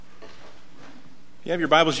If you have your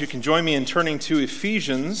Bibles, you can join me in turning to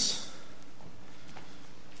Ephesians.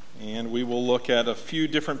 And we will look at a few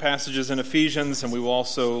different passages in Ephesians, and we will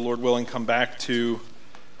also, Lord willing, come back to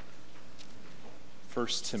 1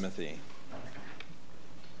 Timothy.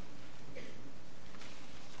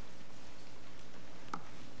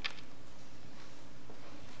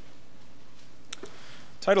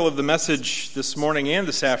 Title of the message this morning and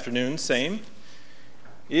this afternoon, same,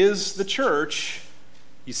 is the church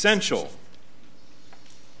essential?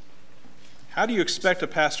 How do you expect a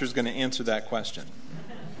pastor is going to answer that question?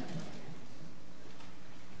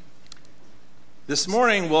 This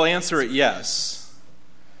morning we'll answer it yes.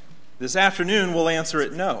 This afternoon we'll answer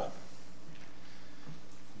it no.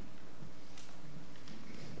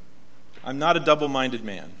 I'm not a double-minded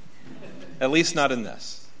man, at least not in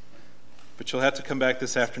this. But you'll have to come back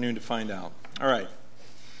this afternoon to find out. All right.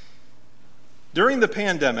 During the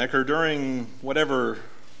pandemic, or during whatever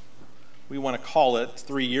we want to call it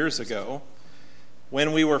 3 years ago,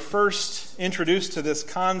 when we were first introduced to this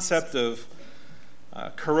concept of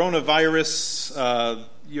coronavirus,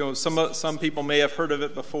 some people may have heard of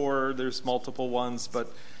it before. There's multiple ones, but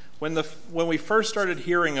when we first started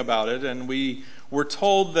hearing about it, and we were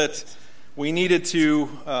told that we needed to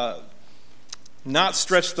not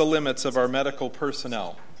stretch the limits of our medical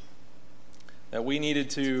personnel, that we needed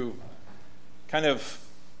to kind of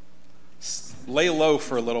lay low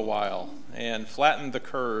for a little while and flatten the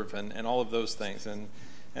curve and all of those things. And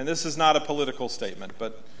this is not a political statement,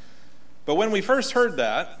 but when we first heard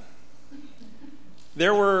that,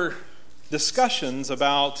 there were discussions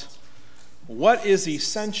about what is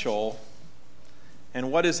essential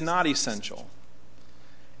and what is not essential.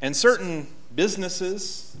 And certain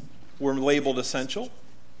businesses were labeled essential,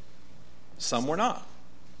 some were not.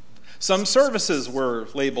 Some services were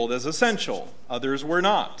labeled as essential, others were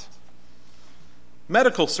not.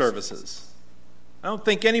 Medical services. I don't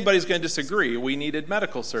think anybody's going to disagree. We needed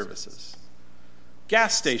medical services.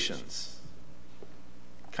 Gas stations.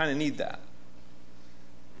 Kind of need that.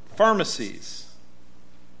 Pharmacies.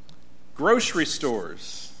 Grocery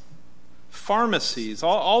stores. Pharmacies.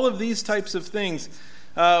 All of these types of things.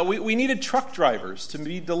 We needed truck drivers to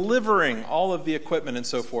be delivering all of the equipment and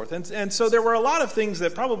so forth. And so there were a lot of things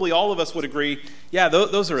that probably all of us would agree, yeah,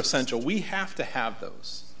 those are essential. We have to have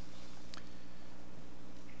those.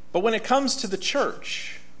 But when it comes to the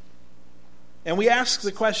church, and we ask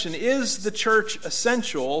the question, is the church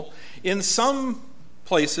essential? In some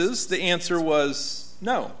places, the answer was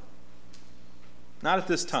no. Not at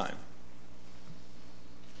this time.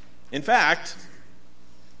 In fact,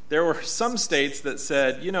 there were some states that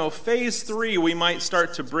said, phase 3, we might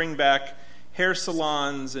start to bring back hair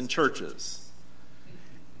salons and churches.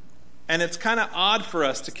 And it's kind of odd for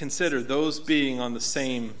us to consider those being on the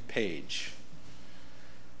same page.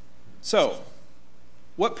 So,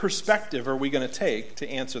 what perspective are we going to take to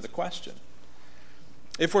answer the question?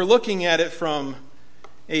 If we're looking at it from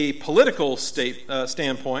a political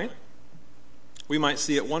standpoint, we might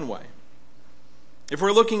see it one way. If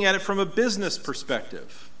we're looking at it from a business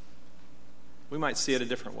perspective, we might see it a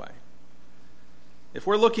different way. If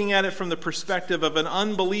we're looking at it from the perspective of an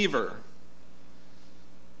unbeliever,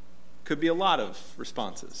 could be a lot of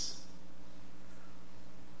responses.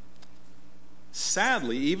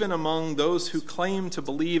 Sadly, even among those who claim to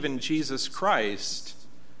believe in Jesus Christ,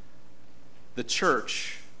 the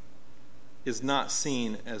church is not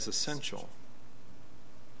seen as essential.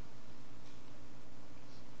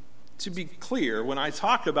 To be clear, when I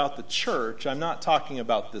talk about the church, I'm not talking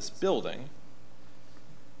about this building.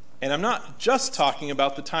 And I'm not just talking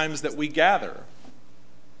about the times that we gather.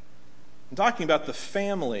 I'm talking about the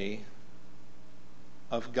family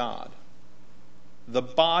of God, the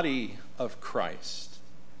body of Christ.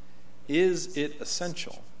 Is it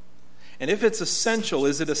essential? And if it's essential,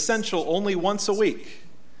 is it essential only once a week?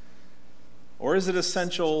 Or is it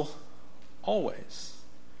essential always?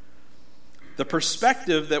 The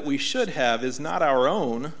perspective that we should have is not our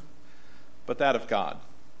own, but that of God.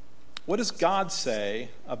 What does God say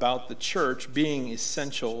about the church being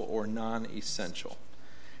essential or non-essential?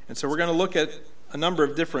 And so we're going to look at a number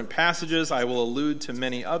of different passages. I will allude to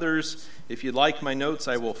many others. If you'd like my notes,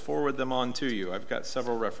 I will forward them on to you. I've got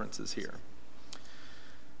several references here.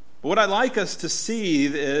 But what I'd like us to see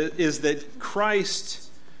is that Christ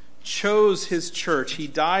chose his church. He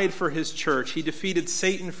died for his church. He defeated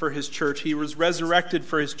Satan for his church. He was resurrected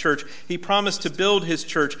for his church. He promised to build his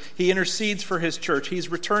church. He intercedes for his church. He's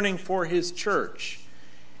returning for his church.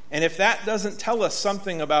 And if that doesn't tell us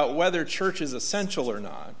something about whether church is essential or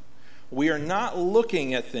not, we are not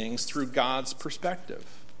looking at things through God's perspective.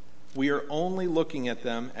 We are only looking at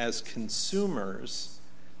them as consumers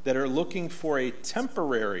that are looking for a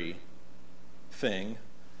temporary thing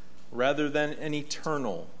rather than an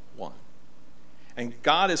eternal one. And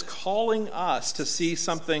God is calling us to see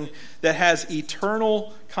something that has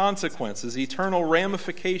eternal consequences, eternal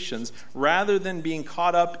ramifications, rather than being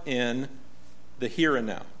caught up in the here and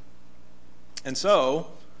now. And so,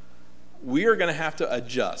 we are going to have to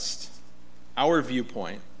adjust our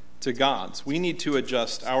viewpoint to God's. We need to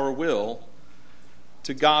adjust our will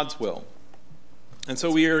to God's will. And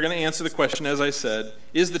so we are going to answer the question, as I said,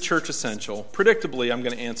 is the church essential? Predictably, I'm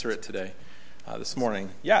going to answer it today, this morning.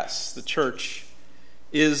 Yes, the church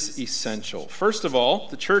is essential. First of all,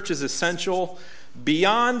 the church is essential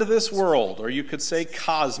beyond this world, or you could say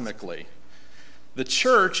cosmically. The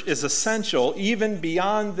church is essential even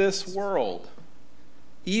beyond this world.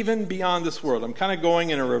 Even beyond this world. I'm kind of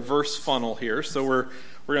going in a reverse funnel here, so we're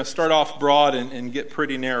going to start off broad and get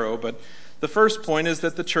pretty narrow, but the first point is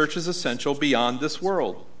that the church is essential beyond this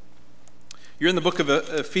world. You're in the book of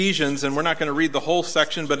Ephesians, and we're not going to read the whole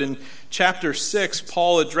section, but in chapter 6,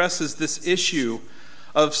 Paul addresses this issue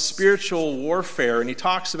of spiritual warfare, and he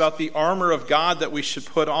talks about the armor of God that we should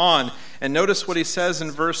put on. And notice what he says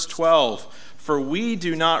in verse 12, "For we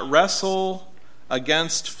do not wrestle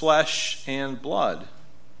against flesh and blood,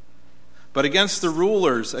 but against the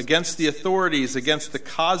rulers, against the authorities, against the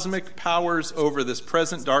cosmic powers over this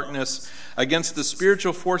present darkness, against the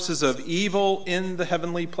spiritual forces of evil in the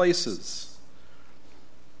heavenly places."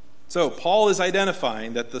 So Paul is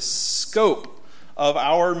identifying that the scope of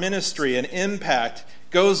our ministry and impact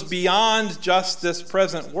goes beyond just this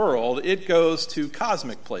present world. It goes to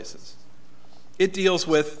cosmic places. It deals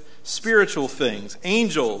with spiritual things,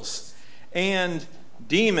 angels, and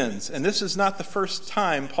demons. And this is not the first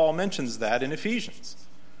time Paul mentions that in Ephesians.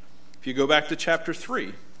 If you go back to chapter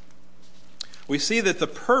 3, we see that the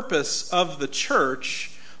purpose of the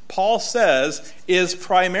church, Paul says, is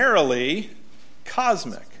primarily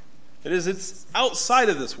cosmic. It's outside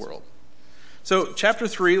of this world. So chapter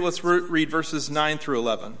 3, let's read verses 9 through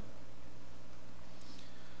 11.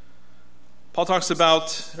 Paul talks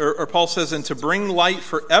about, or Paul says, "And to bring light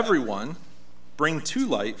for everyone, bring to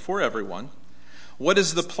light for everyone, what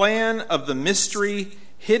is the plan of the mystery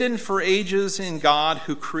hidden for ages in God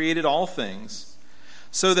who created all things,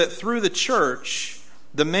 so that through the church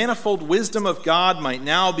the manifold wisdom of God might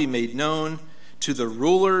now be made known to the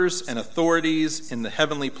rulers and authorities in the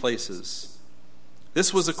heavenly places.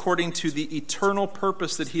 This was according to the eternal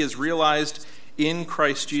purpose that he has realized in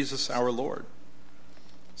Christ Jesus our Lord."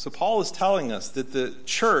 So Paul is telling us that the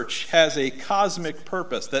church has a cosmic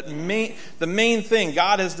purpose, that the main thing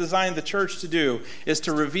God has designed the church to do is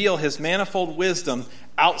to reveal his manifold wisdom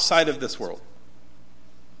outside of this world.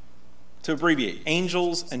 To abbreviate,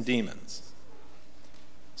 angels and demons.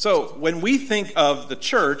 So when we think of the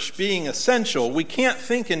church being essential, we can't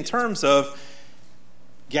think in terms of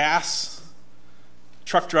gas,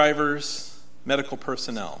 truck drivers, medical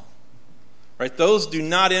personnel. Right? Those do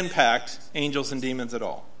not impact angels and demons at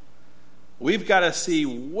all. We've got to see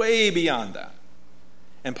way beyond that.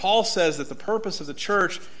 And Paul says that the purpose of the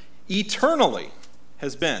church eternally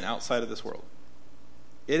has been outside of this world.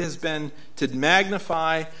 It has been to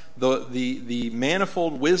magnify the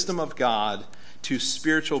manifold wisdom of God to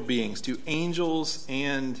spiritual beings, to angels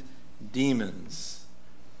and demons.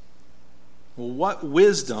 Well, what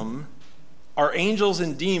wisdom are angels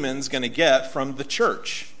and demons going to get from the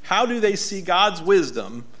church? How do they see God's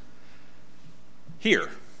wisdom here?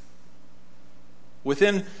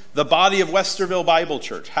 Within the body of Westerville Bible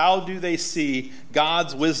Church, how do they see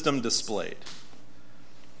God's wisdom displayed?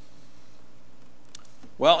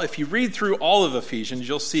 Well, if you read through all of Ephesians,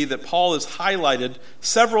 you'll see that Paul has highlighted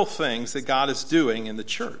several things that God is doing in the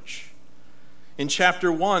church. In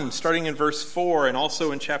chapter 1, starting in verse 4, and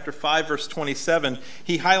also in chapter 5, verse 27,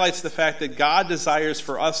 he highlights the fact that God desires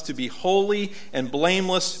for us to be holy and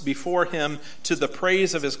blameless before him to the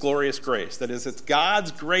praise of his glorious grace. That is, it's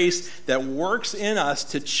God's grace that works in us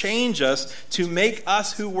to change us, to make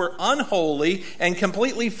us who were unholy and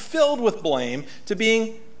completely filled with blame to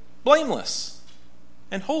being blameless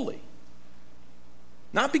and holy.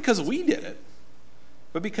 Not because we did it,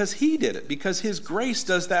 but because he did it, because his grace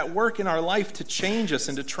does that work in our life to change us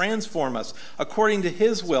and to transform us according to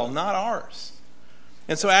his will, not ours.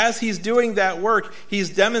 And so as he's doing that work, he's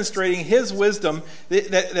demonstrating his wisdom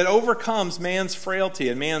that overcomes man's frailty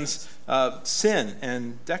and man's sin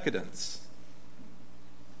and decadence.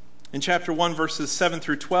 In chapter 1, verses 7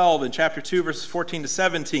 through 12, and chapter 2, verses 14 to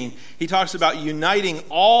 17, he talks about uniting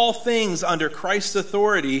all things under Christ's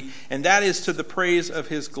authority, and that is to the praise of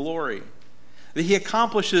his glory. That he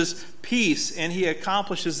accomplishes peace, and he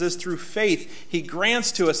accomplishes this through faith. He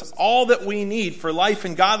grants to us all that we need for life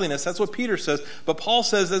and godliness. That's what Peter says. But Paul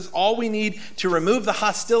says that's all we need to remove the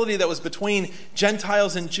hostility that was between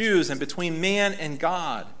Gentiles and Jews and between man and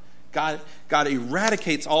God. God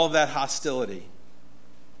eradicates all of that hostility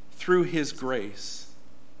through his grace.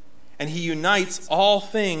 And he unites all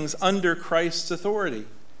things under Christ's authority.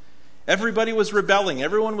 Everybody was rebelling.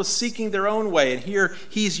 Everyone was seeking their own way. And here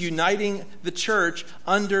he's uniting the church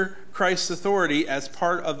under Christ's authority as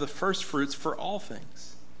part of the first fruits for all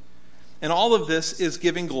things. And all of this is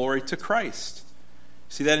giving glory to Christ.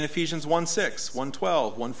 See that in Ephesians 1:6,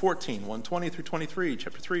 1:12, 1:14, 1:20 through 23,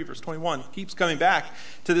 chapter 3, verse 21. He keeps coming back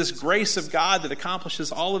to this grace of God that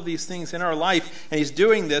accomplishes all of these things in our life. And he's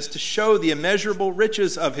doing this to show the immeasurable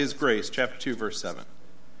riches of his grace, chapter 2, verse 7.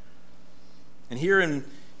 And here in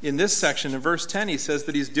this section, in verse 10, he says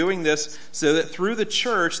that he's doing this so that through the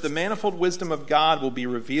church, the manifold wisdom of God will be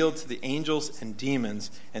revealed to the angels and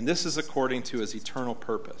demons, and this is according to his eternal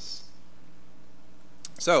purpose.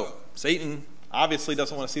 So, Satan obviously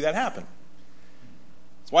doesn't want to see that happen.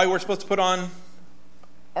 That's why we're supposed to put on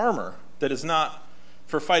armor that is not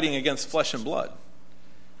for fighting against flesh and blood.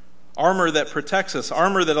 Armor that protects us,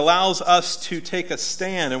 armor that allows us to take a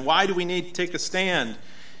stand. And why do we need to take a stand?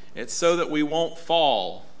 It's so that we won't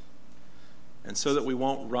fall, and so that we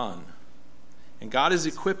won't run. And God is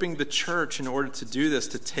equipping the church in order to do this,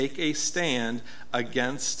 to take a stand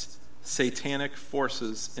against satanic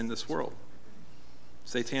forces in this world.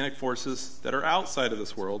 Satanic forces that are outside of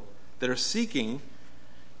this world, that are seeking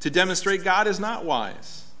to demonstrate God is not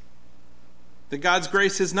wise, that God's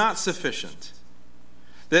grace is not sufficient,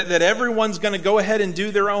 that everyone's going to go ahead and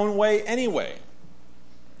do their own way anyway.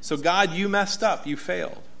 So God, you messed up, you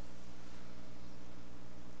failed.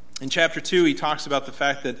 In chapter 2, he talks about the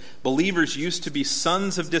fact that believers used to be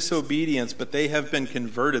sons of disobedience, but they have been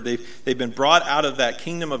converted. They've been brought out of that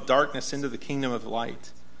kingdom of darkness into the kingdom of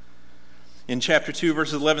light. In chapter 2,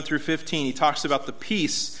 verses 11 through 15, he talks about the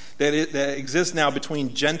peace that exists now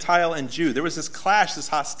between Gentile and Jew. There was this clash, this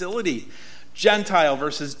hostility, Gentile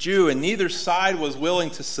versus Jew, and neither side was willing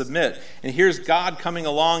to submit. And here's God coming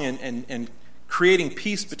along and creating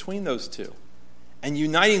peace between those two, and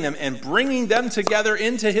uniting them and bringing them together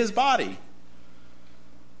into his body.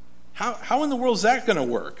 How in the world is that going to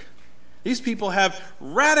work? These people have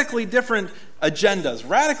radically different agendas,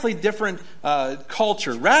 radically different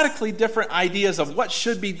culture, radically different ideas of what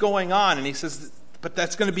should be going on. And he says, but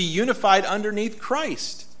that's going to be unified underneath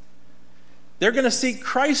Christ. They're going to seek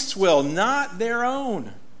Christ's will, not their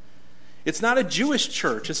own. It's not a Jewish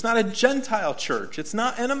church. It's not a Gentile church. It's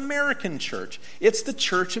not an American church. It's the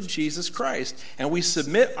church of Jesus Christ. And we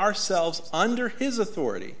submit ourselves under his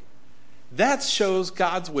authority. That shows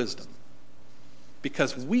God's wisdom,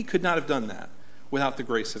 because we could not have done that without the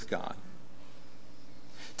grace of God.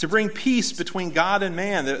 To bring peace between God and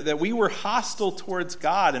man, that we were hostile towards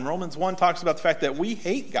God. And Romans 1 talks about the fact that we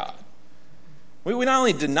hate God. We not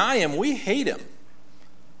only deny him, we hate him,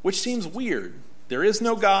 which seems weird. There is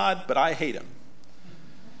no God, but I hate him.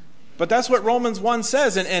 But that's what Romans 1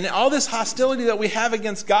 says. And all this hostility that we have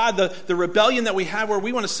against God, the rebellion that we have where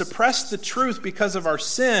we want to suppress the truth because of our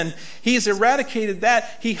sin, he's eradicated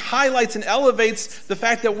that. He highlights and elevates the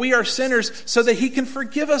fact that we are sinners so that he can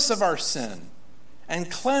forgive us of our sin and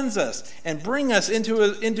cleanse us and bring us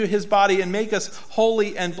into his body and make us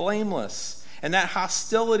holy and blameless. And that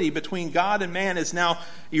hostility between God and man is now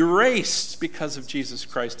erased because of Jesus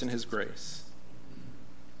Christ and his grace.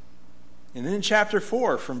 And then in chapter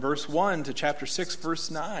 4, from verse 1 to chapter 6, verse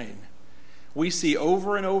 9, we see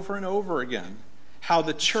over and over and over again how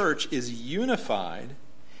the church is unified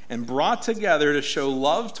and brought together to show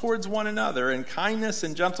love towards one another and kindness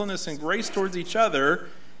and gentleness and grace towards each other,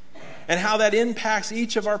 and how that impacts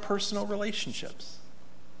each of our personal relationships.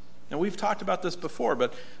 Now, we've talked about this before,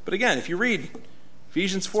 but again, if you read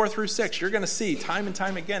Ephesians 4 through 6, you're going to see time and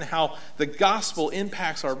time again how the gospel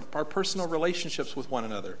impacts our personal relationships with one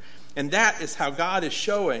another. And that is how God is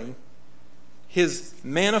showing his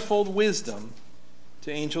manifold wisdom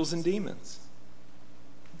to angels and demons.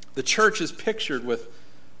 The church is pictured with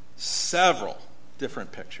several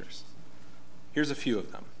different pictures. Here's a few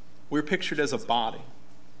of them. We're pictured as a body.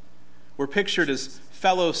 We're pictured as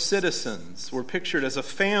fellow citizens. We're pictured as a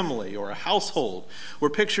family or a household. We're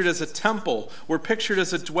pictured as a temple. We're pictured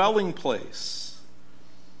as a dwelling place.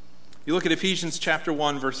 You look at Ephesians chapter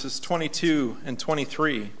 1, verses 22 and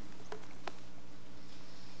 23.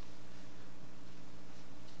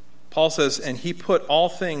 Paul says, and he put all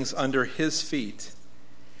things under his feet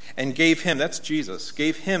and gave him, that's Jesus,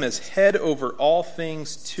 gave him as head over all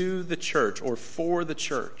things to the church, or for the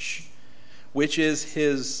church, which is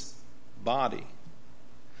his body,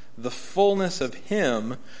 the fullness of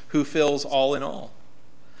him who fills all in all.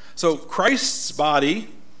 So Christ's body,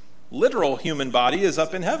 literal human body, is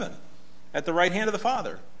up in heaven at the right hand of the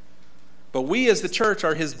Father. But we as the church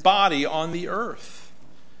are his body on the earth.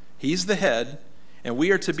 He's the head, and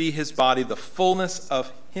we are to be his body, the fullness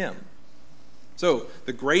of him. So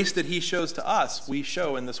the grace that he shows to us, we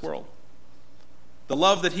show in this world. The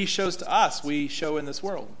love that he shows to us, we show in this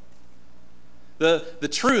world. The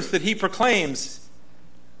truth that he proclaims,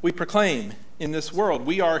 we proclaim in this world.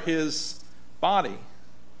 We are his body.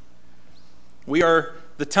 We are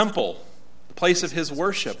the temple, the place of his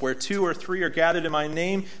worship, where 2 or 3 are gathered in my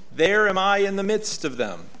name, there am I in the midst of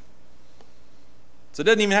them. So it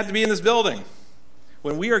doesn't even have to be in this building.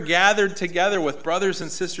 When we are gathered together with brothers and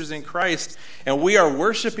sisters in Christ and we are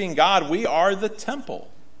worshiping God, we are the temple.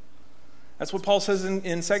 That's what Paul says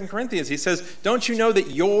in 2 Corinthians. He says, don't you know that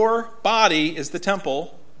your body is the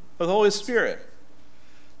temple of the Holy Spirit?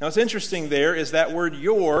 Now what's interesting there is that word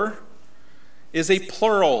your is a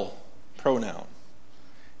plural pronoun.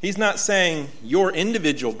 He's not saying your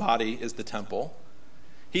individual body is the temple.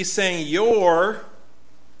 He's saying your,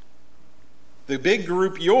 the big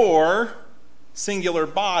group, your singular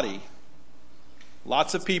body.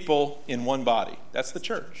 Lots of people in one body. That's the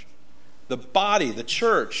church. The body, the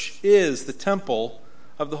church, is the temple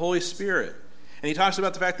of the Holy Spirit. And he talks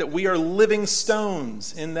about the fact that we are living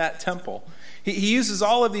stones in that temple. He uses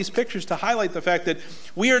all of these pictures to highlight the fact that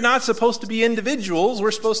we are not supposed to be individuals.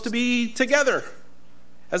 We're supposed to be together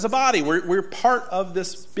as a body. We're part of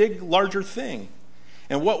this big, larger thing.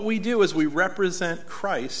 And what we do is we represent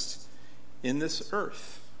Christ in this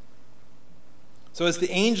earth. So as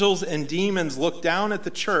the angels and demons look down at the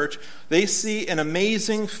church, they see an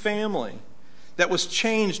amazing family that was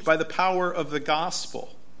changed by the power of the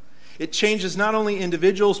gospel. It changes not only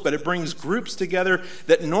individuals, but it brings groups together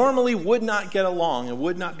that normally would not get along and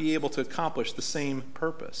would not be able to accomplish the same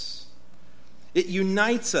purpose. It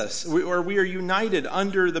unites us, or we are united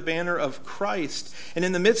under the banner of Christ. And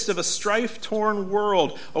in the midst of a strife-torn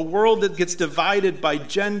world, a world that gets divided by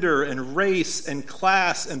gender and race and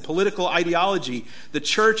class and political ideology, the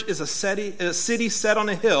church is a city set on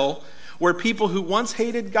a hill where people who once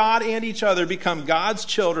hated God and each other become God's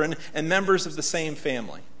children and members of the same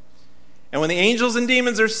family. And when the angels and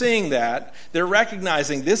demons are seeing that, they're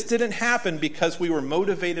recognizing this didn't happen because we were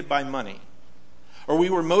motivated by money, or we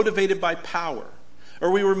were motivated by power,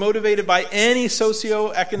 or we were motivated by any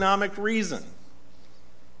socioeconomic reason.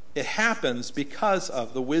 It happens because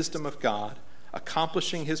of the wisdom of God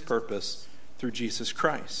accomplishing his purpose through Jesus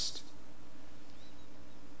Christ.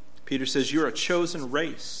 Peter says, you're a chosen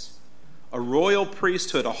race, a royal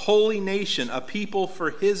priesthood, a holy nation, a people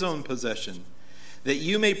for his own possession, that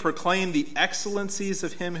you may proclaim the excellencies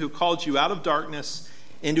of him who called you out of darkness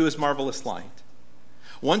into his marvelous light.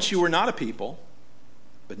 Once you were not a people,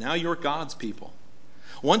 but now you're God's people.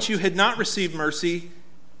 Once you had not received mercy,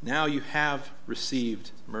 now you have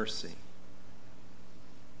received mercy.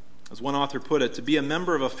 As one author put it, to be a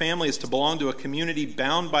member of a family is to belong to a community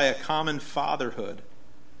bound by a common fatherhood.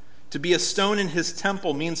 To be a stone in his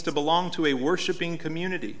temple means to belong to a worshiping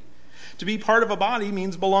community. To be part of a body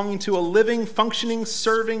means belonging to a living, functioning,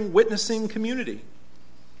 serving, witnessing community.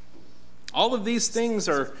 All of these things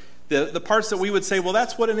are the parts that we would say, well,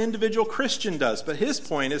 that's what an individual Christian does. But his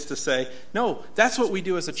point is to say, no, that's what we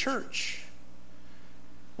do as a church.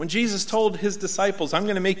 When Jesus told his disciples, I'm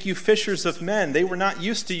going to make you fishers of men, they were not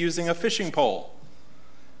used to using a fishing pole.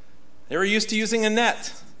 They were used to using a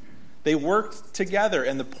net. They worked together.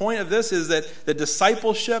 And the point of this is that the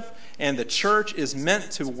discipleship and the church is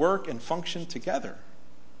meant to work and function together,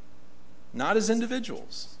 not as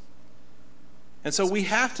individuals. And so we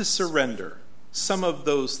have to surrender some of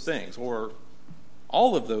those things, or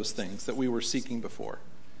all of those things that we were seeking before,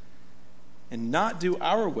 and not do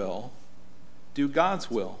our will, do God's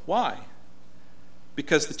will. Why?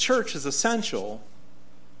 Because the church is essential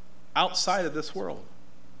outside of this world.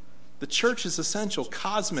 The church is essential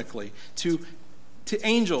cosmically to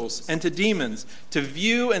angels and to demons to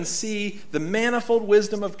view and see the manifold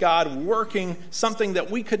wisdom of God working something that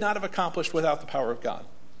we could not have accomplished without the power of God.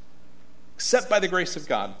 Except by the grace of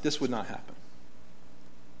God, this would not happen.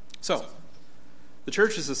 So, the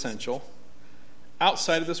church is essential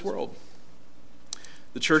outside of this world.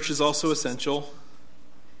 The church is also essential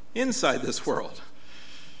inside this world.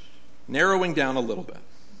 Narrowing down a little bit.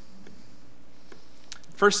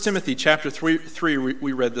 1 Timothy chapter 3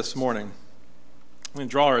 we read this morning. I'm going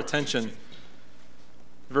to draw our attention.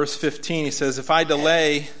 Verse 15, he says, if I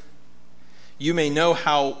delay, you may know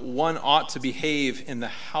how one ought to behave in the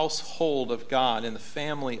household of God, in the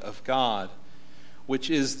family of God, which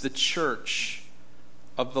is the church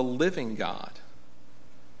of the living God.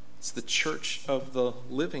 It's the church of the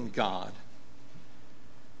living God.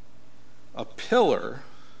 A pillar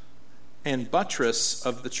and buttress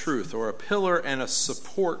of the truth, or a pillar and a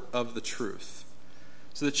support of the truth.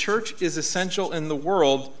 So the church is essential in the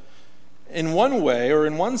world in one way or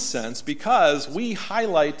in one sense because we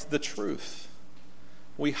highlight the truth.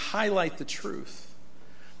 We highlight the truth.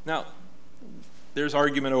 Now, there's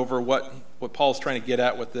argument over what Paul's trying to get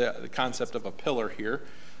at with the concept of a pillar here.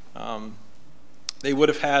 They would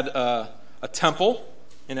have had a temple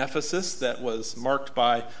in Ephesus that was marked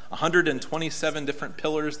by 127 different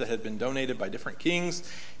pillars that had been donated by different kings.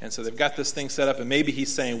 And so they've got this thing set up, and maybe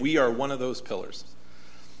he's saying we are one of those pillars.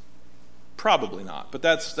 Probably not, but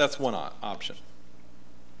that's one option.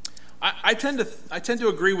 I tend to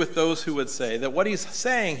agree with those who would say that what he's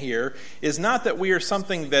saying here is not that we are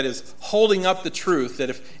something that is holding up the truth, that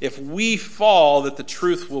if we fall, that the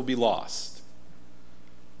truth will be lost.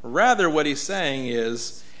 Rather, what he's saying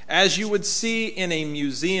is, as you would see in a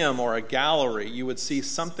museum or a gallery, you would see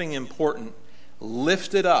something important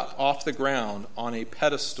lifted up off the ground on a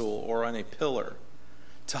pedestal or on a pillar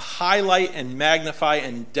to highlight and magnify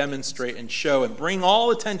and demonstrate and show and bring all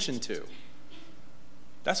attention to.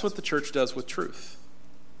 That's what the church does with truth.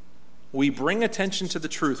 We bring attention to the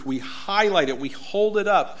truth. We highlight it. We hold it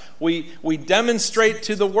up. We demonstrate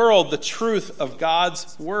to the world the truth of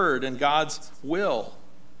God's word and God's will.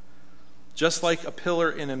 Just like a pillar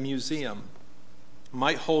in a museum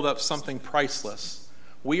might hold up something priceless,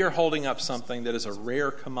 we are holding up something that is a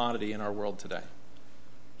rare commodity in our world today.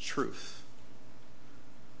 Truth.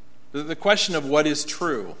 The question of what is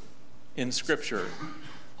true in Scripture,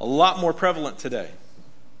 a lot more prevalent today.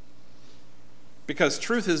 Because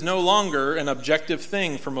truth is no longer an objective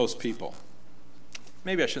thing for most people.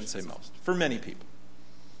 Maybe I shouldn't say most. For many people.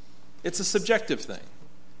 It's a subjective thing.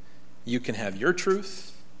 You can have your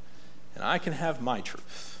truth, and I can have my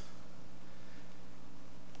truth.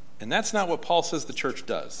 And that's not what Paul says the church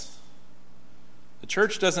does. The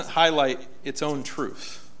church doesn't highlight its own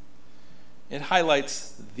truth. It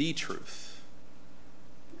highlights the truth.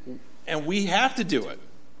 And we have to do it,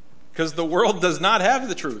 because the world does not have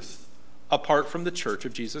the truth apart from the church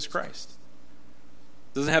of Jesus Christ.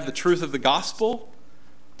 Doesn't have the truth of the gospel,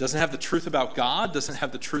 doesn't have the truth about God, doesn't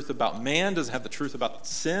have the truth about man, doesn't have the truth about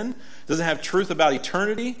sin, doesn't have truth about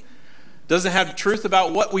eternity, doesn't have the truth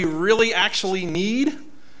about what we really actually need,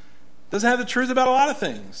 doesn't have the truth about a lot of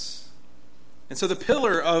things. And so the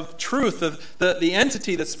pillar of truth, the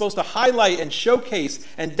entity that's supposed to highlight and showcase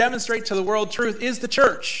and demonstrate to the world truth is the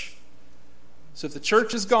church. So if the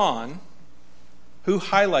church is gone, who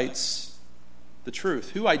highlights the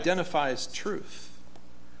truth? Who identifies truth?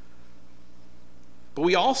 But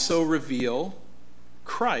we also reveal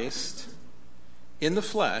Christ in the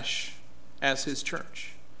flesh as his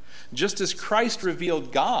church. Just as Christ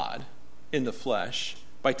revealed God in the flesh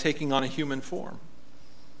by taking on a human form.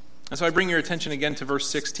 And so I bring your attention again to verse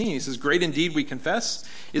 16. He says, "Great indeed, we confess,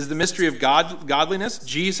 is the mystery of godliness.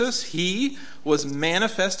 Jesus, he was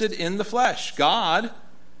manifested in the flesh." God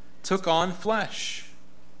took on flesh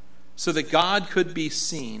so that God could be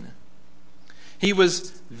seen. He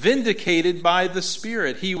was vindicated by the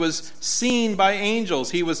Spirit. He was seen by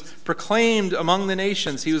angels. He was proclaimed among the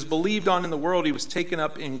nations. He was believed on in the world. He was taken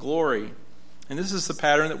up in glory. And this is the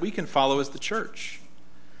pattern that we can follow as the church.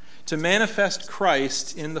 To manifest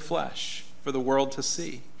Christ in the flesh for the world to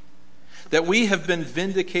see. That we have been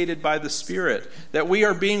vindicated by the Spirit. That we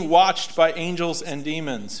are being watched by angels and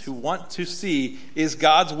demons who want to see, is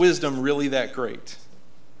God's wisdom really that great?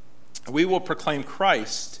 We will proclaim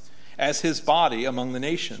Christ as his body among the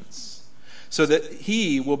nations, so that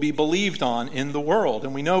he will be believed on in the world.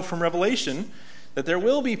 And we know from Revelation that there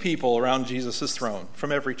will be people around Jesus' throne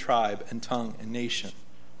from every tribe and tongue and nation.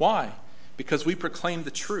 Why? Because we proclaim the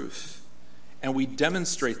truth, and we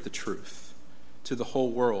demonstrate the truth to the whole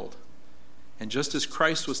world. And just as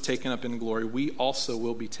Christ was taken up in glory, we also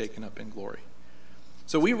will be taken up in glory.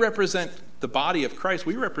 So we represent the body of Christ.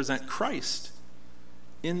 We represent Christ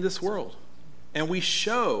in this world. And we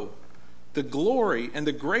show the glory and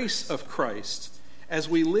the grace of Christ as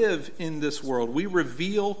we live in this world. We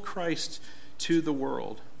reveal Christ to the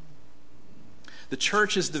world. The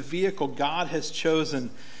church is the vehicle God has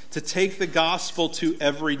chosen to take the gospel to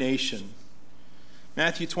every nation.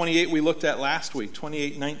 Matthew 28 we looked at last week,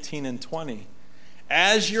 28, 19, and 20.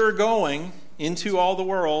 As you're going into all the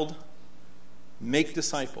world, make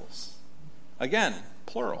disciples. Again,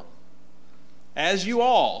 plural. As you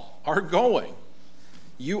all are going,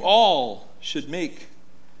 you all should make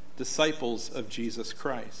disciples of Jesus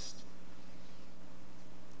Christ.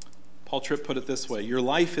 Paul Tripp put it this way: your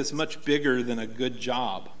life is much bigger than a good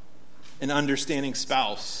job, an understanding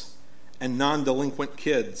spouse, and non-delinquent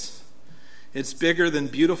kids. It's bigger than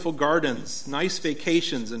beautiful gardens, nice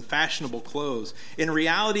vacations, and fashionable clothes. In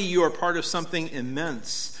reality, you are part of something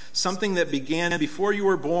immense, something that began before you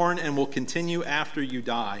were born and will continue after you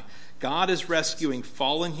die. God is rescuing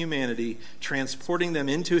fallen humanity, transporting them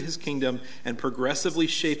into his kingdom, and progressively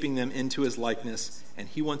shaping them into his likeness, and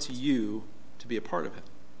he wants you to be a part of it.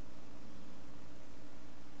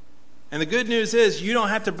 And the good news is you don't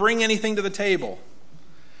have to bring anything to the table,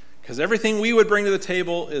 because everything we would bring to the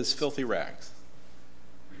table is filthy rags.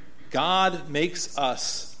 God makes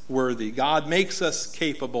us worthy. God makes us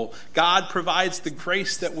capable. God provides the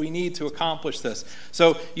grace that we need to accomplish this.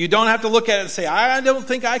 So you don't have to look at it and say, I don't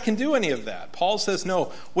think I can do any of that. Paul says,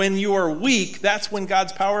 no, when you are weak, that's when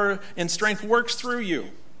God's power and strength works through you.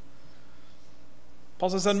 Paul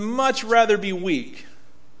says, I'd much rather be weak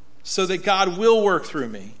so that God will work through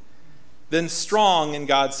me than strong and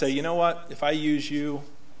God say, you know what, if I use you,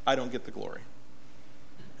 I don't get the glory.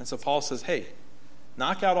 And so Paul says, hey,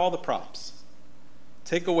 knock out all the props.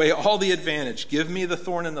 Take away all the advantage. Give me the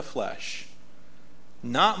thorn in the flesh.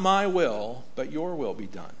 Not my will, but your will be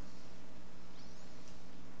done.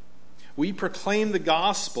 We proclaim the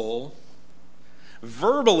gospel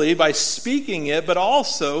verbally by speaking it, but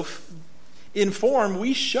also in form,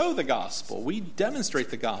 we show the gospel. We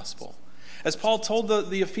demonstrate the gospel. As Paul told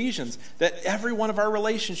the Ephesians, that every one of our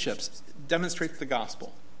relationships demonstrates the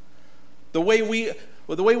gospel. The way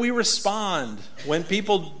we respond when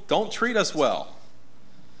people don't treat us well.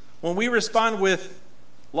 When we respond with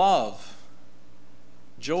love,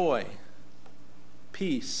 joy,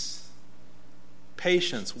 peace,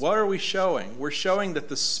 patience, what are we showing? We're showing that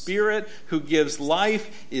the Spirit who gives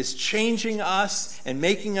life is changing us and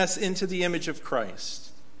making us into the image of Christ.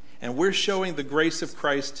 And we're showing the grace of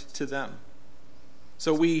Christ to them.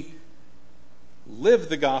 So we live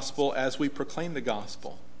the gospel as we proclaim the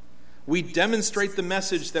gospel. We demonstrate the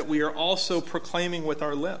message that we are also proclaiming with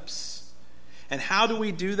our lips. And how do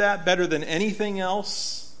we do that better than anything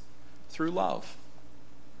else? Through love.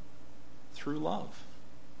 Through love.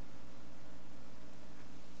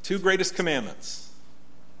 2 greatest commandments.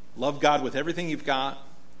 Love God with everything you've got.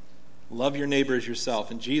 Love your neighbor as yourself.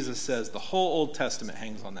 And Jesus says the whole Old Testament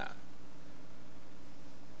hangs on that.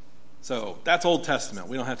 So that's Old Testament.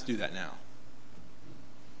 We don't have to do that now.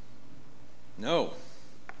 No.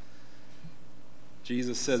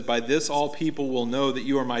 Jesus says, by this all people will know that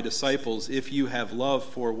you are my disciples if you have love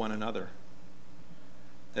for one another.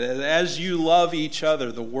 As you love each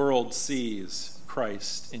other, the world sees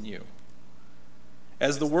Christ in you.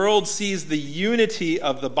 As the world sees the unity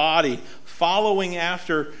of the body following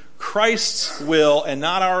after Christ's will and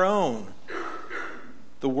not our own,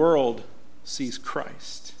 the world sees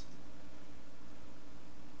Christ.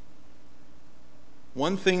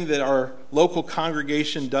 One thing that our local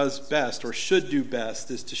congregation does best, or should do best,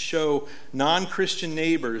 is to show non-Christian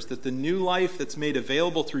neighbors that the new life that's made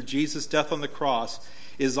available through Jesus' death on the cross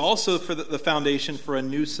is also for the foundation for a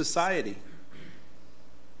new society.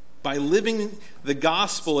 By living the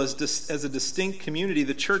gospel as a distinct community,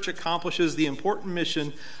 the church accomplishes the important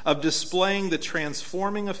mission of displaying the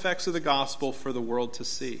transforming effects of the gospel for the world to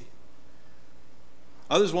see.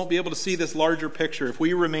 Others won't be able to see this larger picture if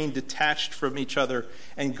we remain detached from each other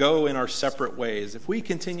and go in our separate ways. If we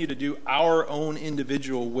continue to do our own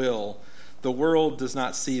individual will, the world does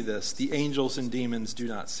not see this. The angels and demons do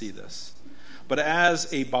not see this. But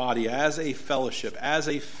as a body, as a fellowship, as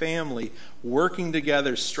a family, working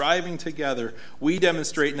together, striving together, we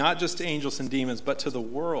demonstrate not just to angels and demons, but to the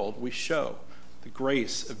world, we show the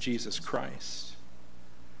grace of Jesus Christ.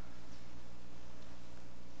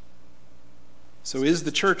 So is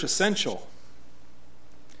the church essential?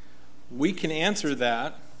 We can answer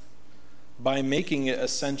that by making it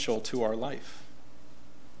essential to our life.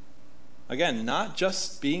 Again, not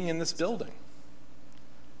just being in this building,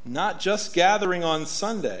 not just gathering on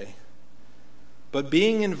Sunday, but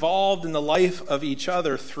being involved in the life of each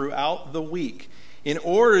other throughout the week in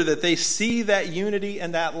order that they see that unity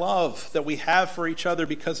and that love that we have for each other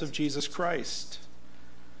because of Jesus Christ.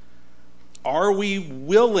 Are we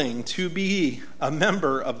willing to be a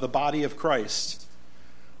member of the body of Christ?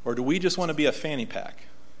 Or do we just want to be a fanny pack?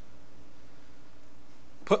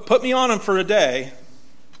 Put me on them for a day.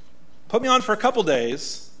 Put me on for a couple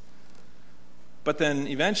days. But then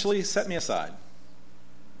eventually set me aside.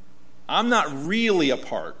 I'm not really a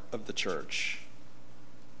part of the church.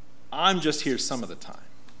 I'm just here some of the time.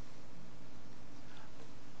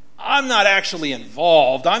 I'm not actually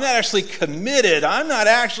involved. I'm not actually committed. I'm not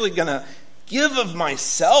actually going to give of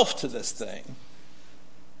myself to this thing.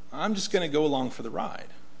 I'm just going to go along for the ride.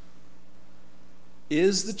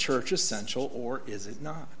 Is the church essential or is it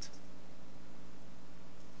not?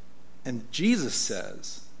 And Jesus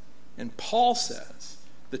says, and Paul says,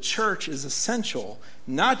 the church is essential,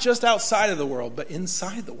 not just outside of the world, but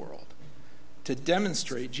inside the world, to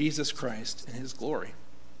demonstrate Jesus Christ and his glory.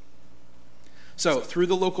 So, through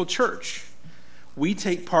the local church, we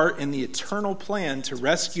take part in the eternal plan to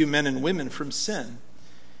rescue men and women from sin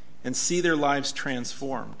and see their lives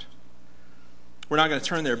transformed. We're not going to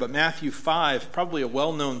turn there, but Matthew 5, probably a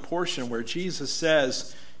well-known portion where Jesus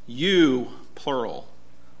says, you, plural,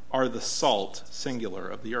 are the salt, singular,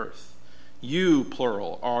 of the earth. You,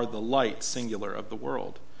 plural, are the light, singular, of the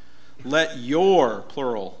world. Let your,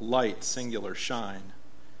 plural, light, singular, shine,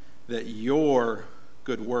 that your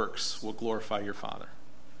good works will glorify your Father.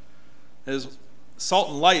 As salt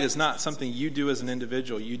and light is not something you do as an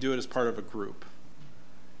individual. You do it as part of a group.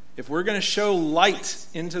 If we're going to show light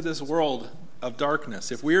into this world of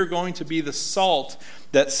darkness, if we are going to be the salt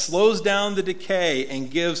that slows down the decay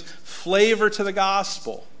and gives flavor to the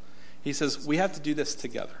gospel, he says we have to do this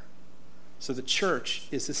together. So the church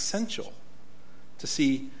is essential to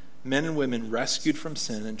see men and women rescued from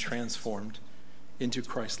sin and transformed into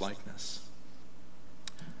Christ-likeness.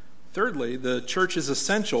 Thirdly, the church is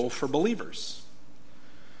essential for believers.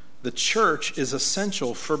 The church is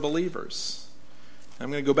essential for believers. I'm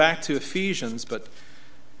going to go back to Ephesians, but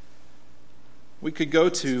we could go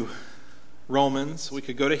to Romans, we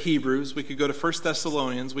could go to Hebrews, we could go to 1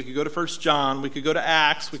 Thessalonians, we could go to 1 John, we could go to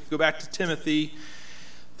Acts, we could go back to Timothy.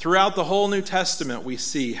 Throughout the whole New Testament, we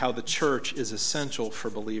see how the church is essential for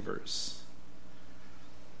believers.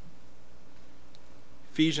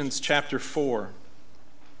 Ephesians chapter 4,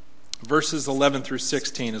 verses 11 through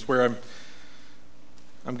 16 is where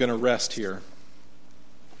I'm going to rest here.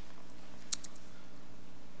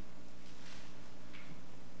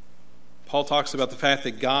 Paul talks about the fact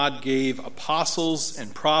that God gave apostles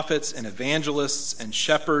and prophets and evangelists and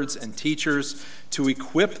shepherds and teachers to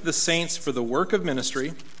equip the saints for the work of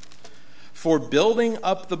ministry, for building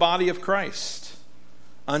up the body of Christ,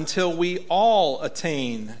 until we all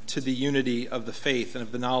attain to the unity of the faith and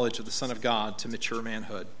of the knowledge of the Son of God, to mature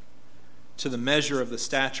manhood, to the measure of the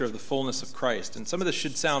stature of the fullness of Christ. And some of this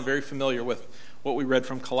should sound very familiar with what we read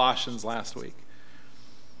from Colossians last week.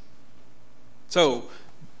 So,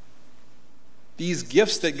 these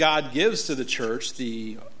gifts that God gives to the church,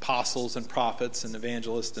 the apostles and prophets and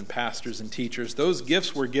evangelists and pastors and teachers, those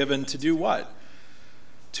gifts were given to do what?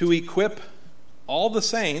 To equip all the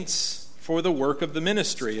saints for the work of the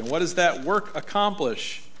ministry. And what does that work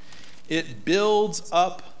accomplish? It builds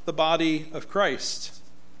up the body of Christ.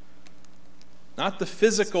 Not the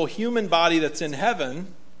physical human body that's in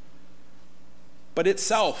heaven, but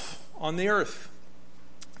itself on the earth.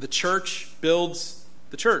 The church builds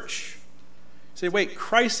the church. Say, wait,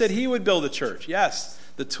 Christ said he would build a church. Yes,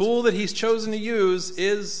 the tool that he's chosen to use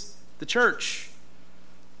is the church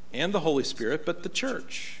and the Holy Spirit, but the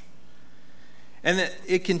church. And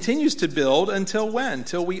it continues to build until when?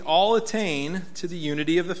 Until we all attain to the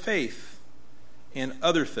unity of the faith and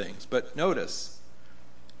other things. But notice,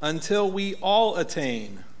 until we all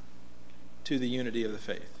attain to the unity of the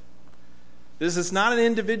faith. This is not an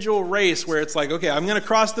individual race where it's like, okay, I'm going to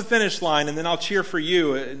cross the finish line and then I'll cheer for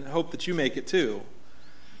you and hope that you make it too.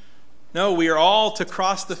 No, we are all to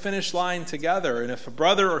cross the finish line together. And if a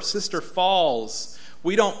brother or sister falls,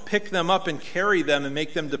 we don't pick them up and carry them and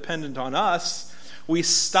make them dependent on us. We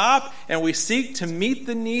stop and we seek to meet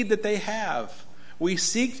the need that they have. We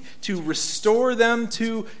seek to restore them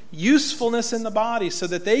to usefulness in the body so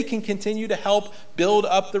that they can continue to help build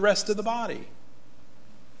up the rest of the body.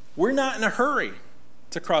 We're not in a hurry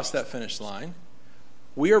to cross that finish line.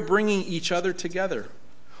 We are bringing each other together.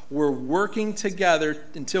 We're working together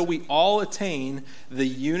until we all attain the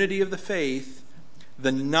unity of the faith,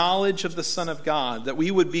 the knowledge of the Son of God, that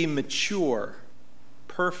we would be mature,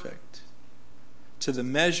 perfect, to the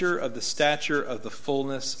measure of the stature of the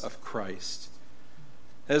fullness of Christ.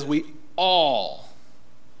 As we all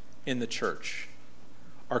in the church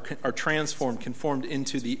are transformed, conformed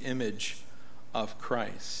into the image of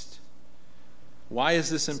Christ. Why is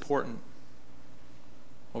this important?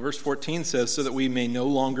 Well, verse 14 says, so that we may no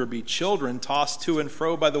longer be children tossed to and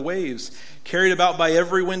fro by the waves, carried about by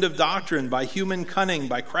every wind of doctrine, by human cunning,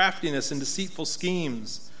 by craftiness and deceitful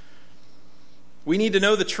schemes. We need to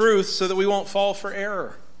know the truth so that we won't fall for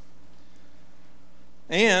error.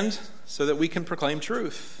 And so that we can proclaim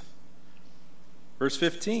truth. Verse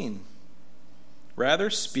 15, rather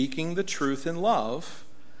speaking the truth in love,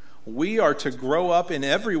 we are to grow up in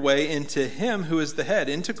every way into him who is the head,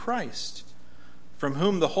 into Christ, from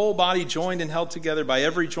whom the whole body, joined and held together by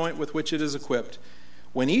every joint with which it is equipped,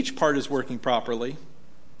 when each part is working properly,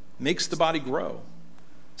 makes the body grow,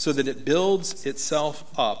 so that it builds itself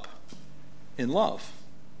up in love.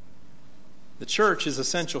 The church is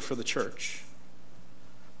essential for the church.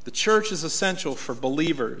 The church is essential for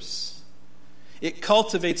believers. It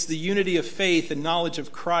cultivates the unity of faith and knowledge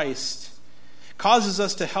of Christ, causes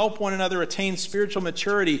us to help one another attain spiritual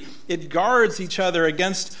maturity. It guards each other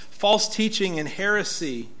against false teaching and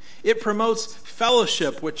heresy. It promotes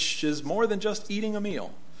fellowship, which is more than just eating a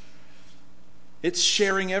meal. It's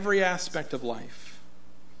sharing every aspect of life.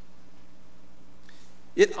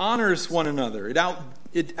 It honors one another.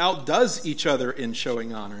 It outdoes each other in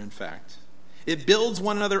showing honor, in fact. It builds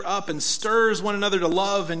one another up and stirs one another to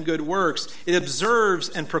love and good works. It observes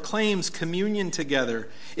and proclaims communion together.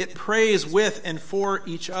 It prays with and for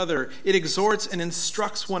each other. It exhorts and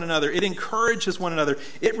instructs one another. It encourages one another.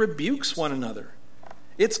 It rebukes one another.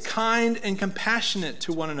 It's kind and compassionate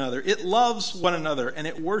to one another. It loves one another, and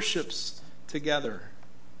it worships together.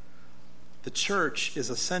 The church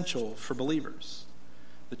is essential for believers.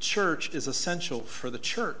 The church is essential for the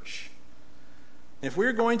church. If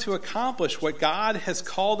we're going to accomplish what God has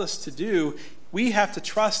called us to do, we have to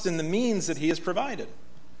trust in the means that He has provided.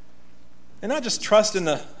 And not just trust in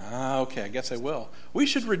the, okay, I guess I will. We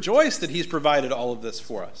should rejoice that He's provided all of this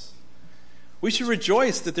for us. We should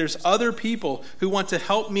rejoice that there's other people who want to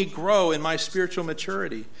help me grow in my spiritual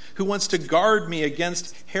maturity, who wants to guard me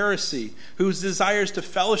against heresy, who desires to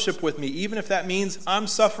fellowship with me, even if that means I'm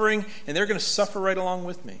suffering and they're going to suffer right along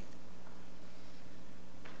with me.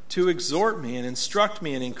 To exhort me and instruct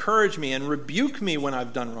me and encourage me and rebuke me when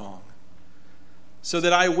I've done wrong, so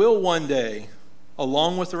that I will one day,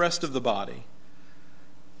 along with the rest of the body,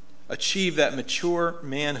 achieve that mature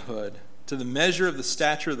manhood to the measure of the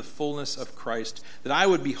stature of the fullness of Christ, that I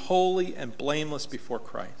would be holy and blameless before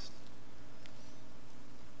Christ.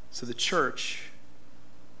 So the church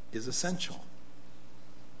is essential.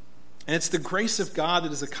 And it's the grace of God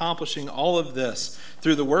that is accomplishing all of this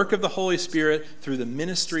through the work of the Holy Spirit, through the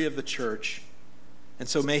ministry of the church. And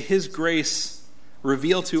so may His grace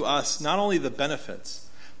reveal to us not only the benefits,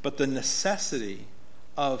 but the necessity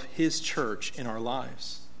of His church in our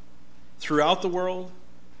lives. Throughout the world,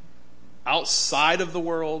 outside of the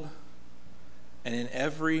world, and in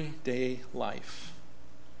everyday life,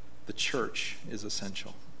 the church is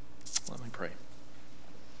essential. Let me pray.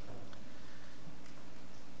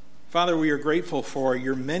 Father, we are grateful for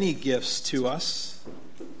your many gifts to us,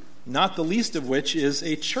 not the least of which is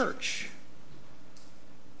a church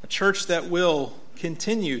that will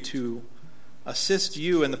continue to assist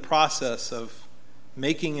you in the process of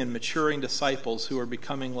making and maturing disciples who are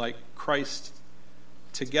becoming like Christ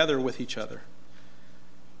together with each other.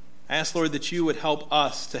 I ask, Lord, that you would help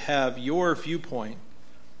us to have your viewpoint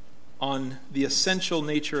on the essential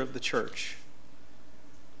nature of the church,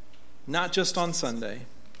 not just on Sunday,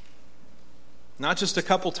 not just a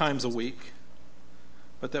couple times a week,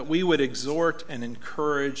 but that we would exhort and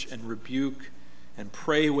encourage and rebuke and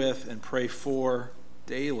pray with and pray for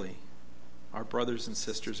daily our brothers and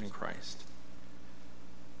sisters in Christ.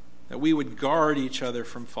 That we would guard each other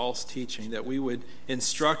from false teaching, that we would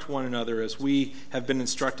instruct one another as we have been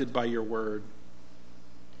instructed by your word.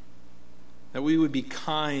 That we would be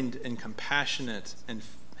kind and compassionate and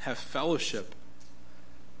have fellowship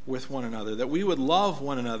with one another, that we would love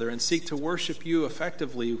one another and seek to worship you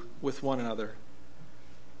effectively with one another.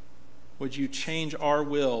 Would you change our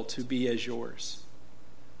will to be as yours?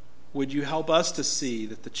 Would you help us to see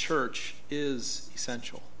that the church is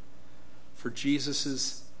essential for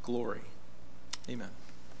Jesus' glory? Amen.